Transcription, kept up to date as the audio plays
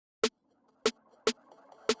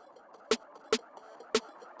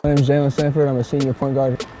My name is Jalen Sanford. I'm a senior point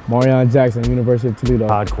guard. Marion Jackson, University of Toledo.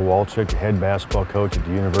 Todd Kowalczyk, head basketball coach at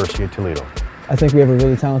the University of Toledo. I think we have a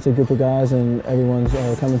really talented group of guys, and everyone's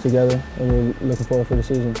coming together, and we're looking forward for the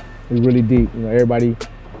season. We're really deep. Everybody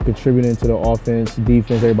contributing to the offense,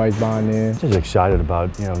 defense. Everybody's buying in. Just excited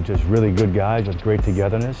about just really good guys with great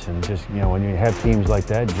togetherness, and just when you have teams like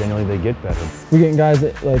that, generally they get better. We're getting guys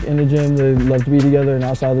that, like, in the gym, they love to be together, and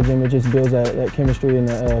outside the gym, it just builds that chemistry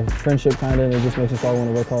and friendship kind of, and it just makes us all want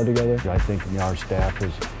to work hard together. I think our staff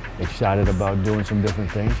is excited about doing some different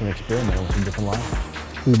things and experimenting with some different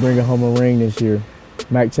lines. We're bringing home a ring this year,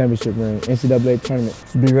 MAC championship ring, NCAA tournament.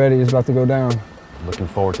 Just be ready, it's about to go down. Looking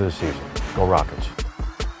forward to the season. Go Rockets.